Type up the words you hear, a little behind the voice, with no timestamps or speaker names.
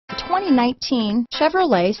2019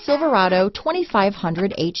 Chevrolet Silverado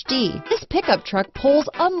 2500HD. This pickup truck pulls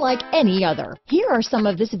unlike any other. Here are some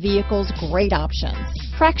of this vehicle's great options: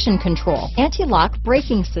 traction control, anti-lock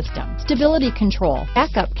braking system, stability control,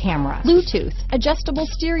 backup camera, Bluetooth, adjustable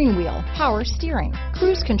steering wheel, power steering,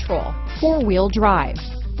 cruise control, four-wheel drive,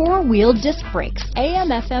 four-wheel disc brakes,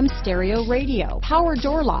 AM/FM stereo radio, power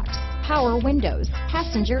door locks, power windows,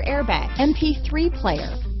 passenger airbag, MP3 player,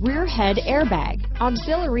 rear head airbag,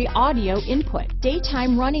 auxiliary audio input,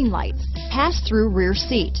 daytime running lights, pass-through rear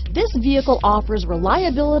seat. This vehicle offers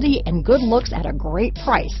reliability and good looks at a great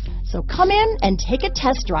price. So come in and take a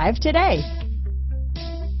test drive today.